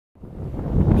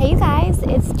Hey you guys,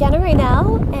 it's Jenna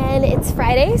Raynell, and it's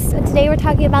Friday, so today we're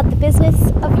talking about the business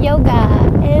of yoga,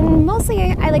 and mostly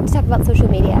I like to talk about social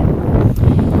media.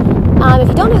 If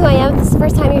you don't know who I am, if this is the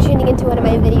first time you're tuning into one of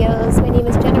my videos, my name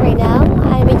is Jenna Raynell.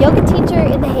 I'm a yoga teacher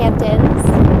in the Hamptons,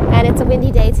 and it's a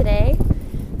windy day today.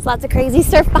 There's lots of crazy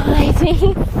surf behind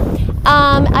me.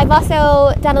 I've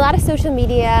also done a lot of social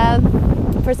media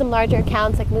for some larger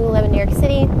accounts like Lululemon New York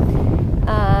City,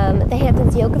 the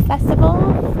Hamptons Yoga Festival,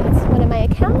 that's one of my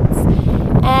accounts,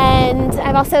 and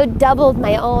I've also doubled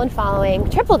my own following,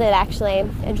 tripled it actually,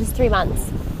 in just 3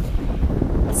 months.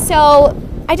 So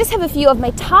I just have a few of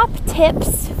my top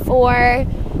tips for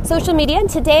social media, and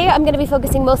today I'm going to be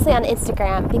focusing mostly on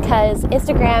Instagram because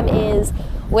Instagram is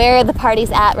where the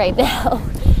party's at right now.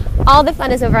 All the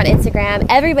fun is over on Instagram.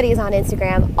 Everybody's on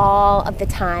Instagram all of the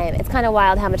time. It's kind of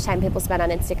wild how much time people spend on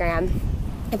Instagram.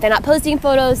 If they're not posting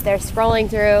photos, they're scrolling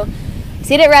through. I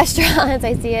see it at restaurants,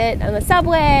 I see it on the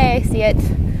subway, I see it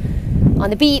on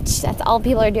the beach. That's all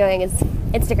people are doing is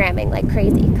Instagramming like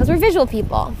crazy because we're visual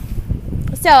people.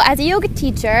 So as a yoga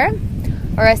teacher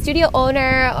or a studio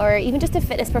owner or even just a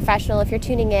fitness professional, if you're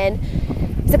tuning in,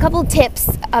 there's a couple tips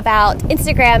about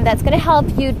Instagram that's going to help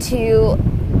you to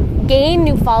gain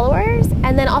new followers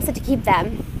and then also to keep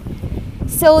them.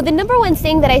 So the number one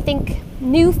thing that I think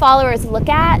new followers look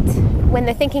at when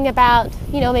they're thinking about,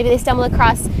 maybe they stumble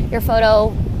across your photo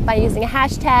by using a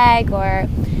hashtag or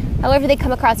however they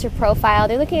come across your profile,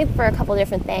 they're looking for a couple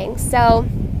different things. So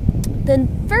the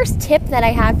first tip that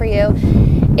I have for you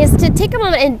is to take a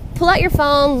moment and pull out your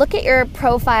phone, look at your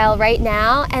profile right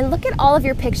now, and look at all of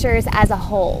your pictures as a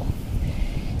whole.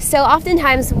 So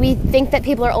oftentimes we think that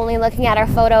people are only looking at our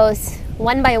photos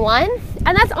one by one,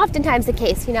 and that's oftentimes the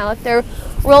case. If they're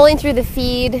rolling through the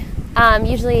feed,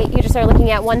 usually you just are looking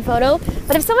at one photo.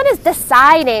 But if someone is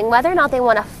deciding whether or not they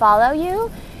want to follow you,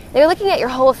 they're looking at your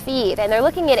whole feed, and they're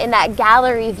looking at it in that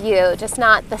gallery view, just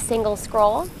not the single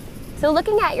scroll. So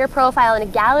looking at your profile in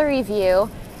a gallery view,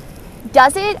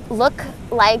 does it look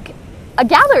like a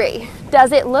gallery?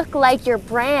 Does it look like your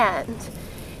brand?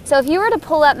 So if you were to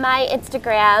pull up my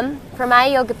Instagram for my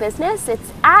yoga business,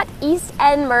 it's at East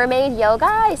End Mermaid Yoga.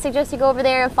 I suggest you go over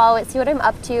there and follow it, see what I'm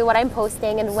up to, what I'm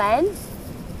posting, and when.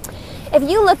 If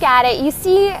you look at it, you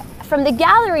see from the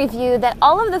gallery view that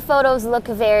all of the photos look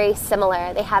very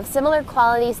similar. They have similar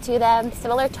qualities to them,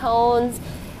 similar tones,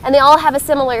 and they all have a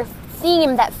similar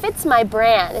theme that fits my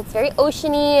brand. It's very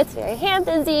oceany, it's very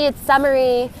Hamptonsy, it's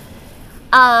summery.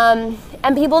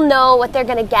 And people know what they're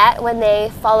going to get when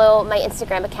they follow my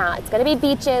Instagram account. It's going to be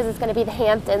beaches, it's going to be the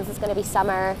Hamptons, it's going to be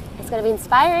summer, it's going to be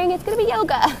inspiring, it's going to be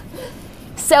yoga.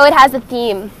 So it has a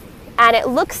theme, and it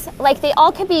looks like they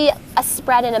all could be a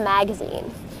spread in a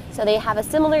magazine. So they have a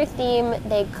similar theme,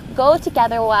 they go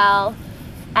together well,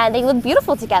 and they look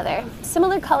beautiful together.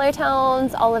 Similar color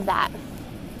tones, all of that.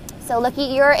 So look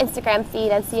at your Instagram feed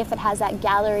and see if it has that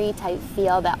gallery type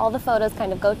feel, that all the photos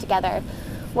kind of go together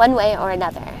one way or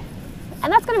another.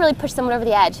 And that's going to really push someone over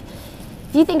the edge.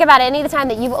 If you think about any of the time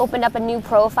that you've opened up a new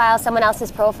profile, someone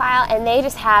else's profile, and they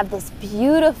just have this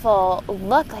beautiful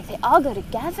look, like they all go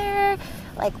together,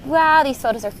 like, wow, these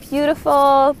photos are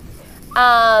beautiful,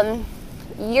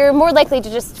 you're more likely to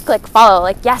just click follow,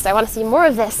 like, yes, I want to see more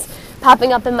of this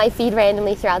popping up in my feed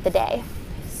randomly throughout the day.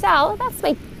 So that's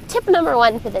my tip number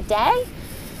one for the day.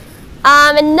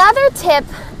 Another tip,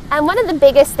 and one of the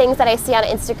biggest things that I see on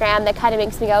Instagram that kind of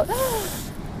makes me go,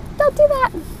 don't do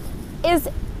that, is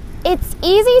it's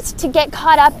easy to get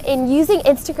caught up in using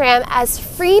Instagram as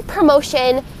free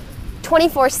promotion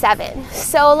 24/7.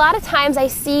 So a lot of times I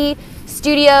see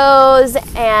studios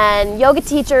and yoga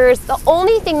teachers, the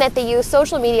only thing that they use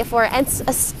social media for, and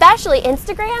especially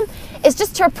Instagram, is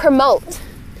just to promote.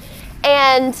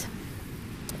 And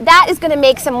that is going to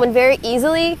make someone very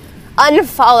easily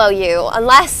unfollow you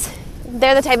unless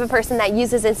they're the type of person that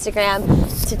uses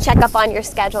Instagram to check up on your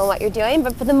schedule and what you're doing.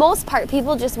 But for the most part,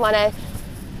 people just want to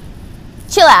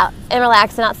chill out and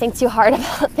relax and not think too hard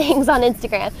about things on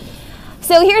Instagram.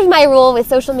 So here's my rule with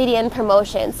social media and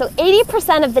promotion. So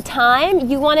 80% of the time,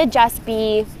 you want to just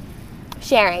be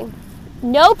sharing.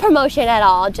 No promotion at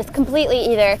all, just completely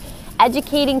either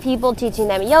educating people, teaching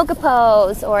them a yoga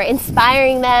pose, or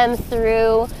inspiring them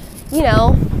through,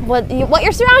 what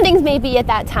your surroundings may be at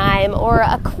that time, or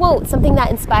a quote, something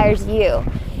that inspires you.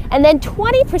 And then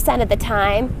 20% of the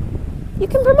time, you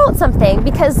can promote something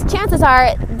because chances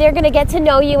are they're going to get to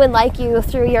know you and like you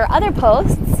through your other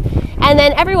posts. And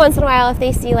then every once in a while, if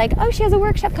they see like, oh, she has a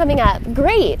workshop coming up,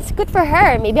 great, good for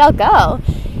her, maybe I'll go.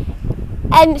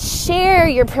 And share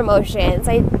your promotions.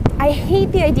 I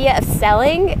hate the idea of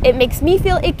selling. It makes me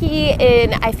feel icky,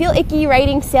 and I feel icky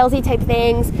writing salesy type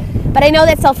things. But I know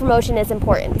that self-promotion is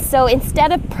important. So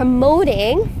instead of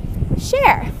promoting,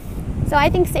 share. So I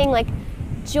think saying like,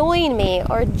 join me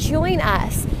or join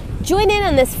us. Join in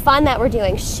on this fun that we're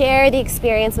doing. Share the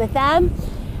experience with them.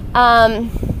 And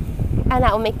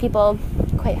that will make people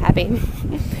quite happy.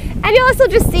 And you'll also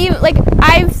just see, like,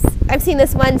 I've seen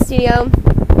this one studio,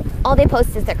 all they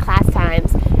post is their class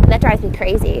times. And that drives me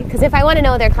crazy. Because if I want to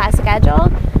know their class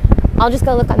schedule, I'll just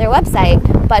go look on their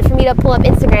website. But for me to pull up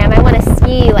Instagram, I want to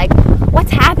see like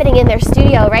what's happening in their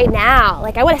studio right now.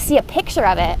 Like I want to see a picture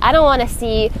of it. I don't want to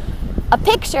see a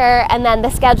picture and then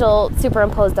the schedule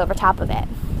superimposed over top of it.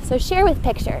 So share with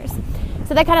pictures.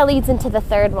 So that kind of leads into the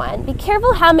third one. Be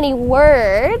careful how many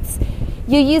words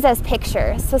you use as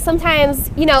pictures. So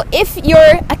sometimes, you know, if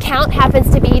your account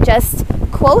happens to be just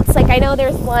quotes, like I know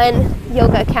there's one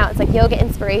yoga account, it's like Yoga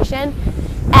Inspiration,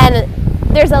 and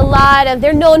there's a lot of,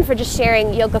 they're known for just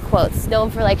sharing yoga quotes, known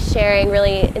for like sharing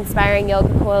really inspiring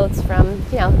yoga quotes from,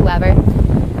 you know, whoever.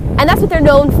 And that's what they're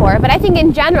known for. But I think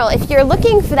in general, if you're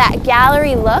looking for that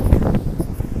gallery look,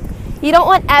 you don't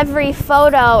want every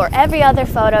photo or every other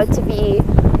photo to be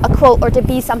a quote or to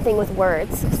be something with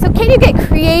words. So can you get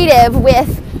creative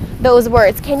with those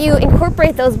words? Can you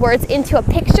incorporate those words into a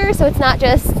picture so it's not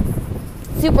just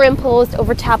superimposed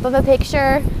over top of a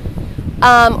picture?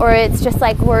 Or it's just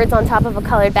like words on top of a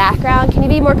colored background? Can you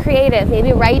be more creative?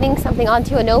 Maybe writing something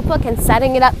onto a notebook and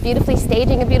setting it up beautifully,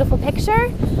 staging a beautiful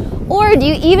picture? Or do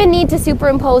you even need to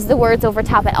superimpose the words over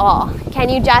top at all? Can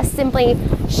you just simply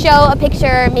show a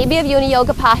picture, maybe of you in a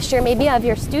yoga posture, maybe of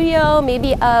your studio,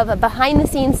 maybe of a behind the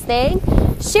scenes thing?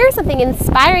 Share something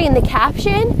inspiring in the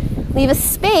caption, leave a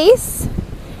space,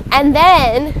 and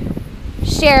then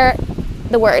share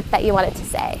the word that you wanted to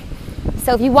say.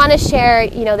 So if you want to share,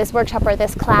 you know, this workshop or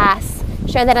this class,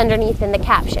 share that underneath in the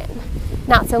caption,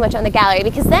 not so much on the gallery.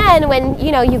 Because then when,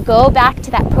 you know, you go back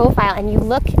to that profile and you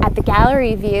look at the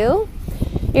gallery view,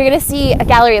 you're going to see a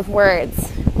gallery of words,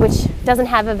 which doesn't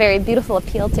have a very beautiful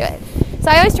appeal to it. So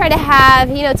I always try to have,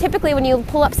 you know, typically when you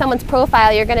pull up someone's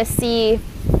profile, you're going to see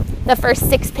the first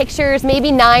 6 pictures,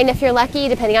 maybe 9 if you're lucky,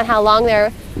 depending on how long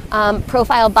their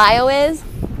profile bio is.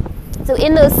 So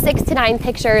in those 6 to 9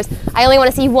 pictures, I only want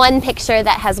to see one picture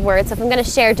that has words. So if I'm going to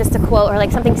share just a quote or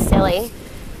like something silly,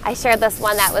 I shared this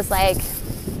one that was like,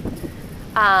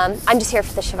 I'm just here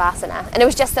for the Shavasana. And it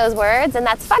was just those words, and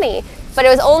that's funny. But it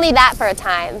was only that for a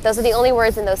time. Those are the only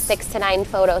words in those 6 to 9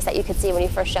 photos that you could see when you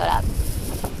first showed up.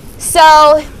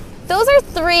 So those are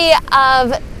 3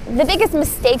 of the biggest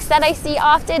mistakes that I see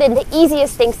often and the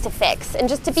easiest things to fix. And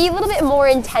just to be a little bit more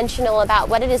intentional about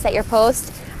what it is that you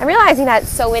post. I'm realizing that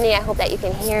it's so windy, I hope that you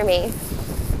can hear me.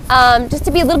 Just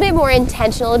to be a little bit more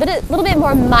intentional, a little bit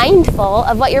more mindful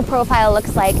of what your profile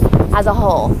looks like as a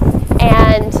whole.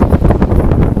 And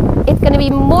it's going to be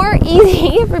more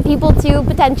easy for people to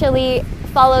potentially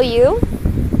follow you.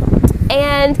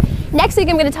 And next week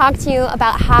I'm going to talk to you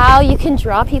about how you can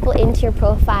draw people into your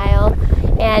profile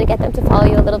and get them to follow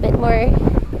you a little bit more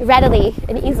readily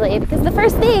and easily. Because the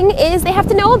first thing is they have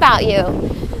to know about you.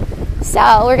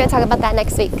 So we're going to talk about that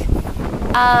next week. So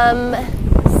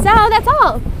that's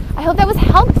all. I hope that was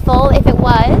helpful. If it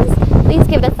was, please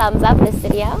give it a thumbs up this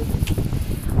video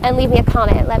and leave me a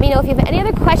comment. Let me know if you have any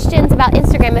other questions about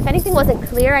Instagram. If anything wasn't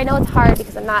clear, I know it's hard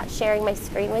because I'm not sharing my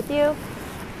screen with you.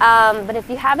 But if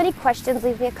you have any questions,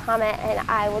 leave me a comment and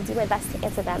I will do my best to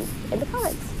answer them in the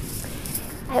comments.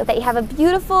 I hope that you have a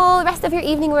beautiful rest of your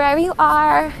evening wherever you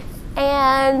are.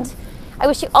 And I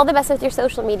wish you all the best with your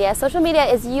social media. Social media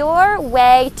is your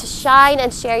way to shine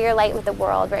and share your light with the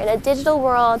world. We're in a digital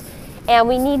world and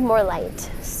we need more light.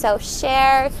 So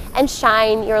share and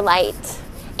shine your light.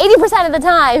 80% of the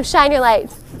time, shine your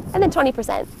light. And then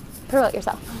 20%, promote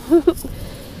yourself.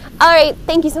 All right,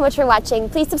 thank you so much for watching.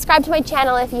 Please subscribe to my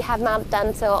channel if you have not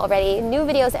done so already. New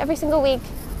videos every single week,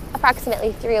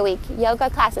 approximately 3 a week. Yoga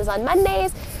classes on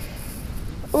Mondays,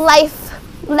 life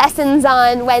lessons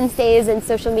on Wednesdays, and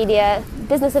social media,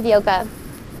 business of yoga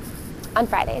on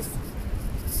Fridays.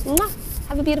 Mwah.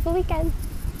 Have a beautiful weekend.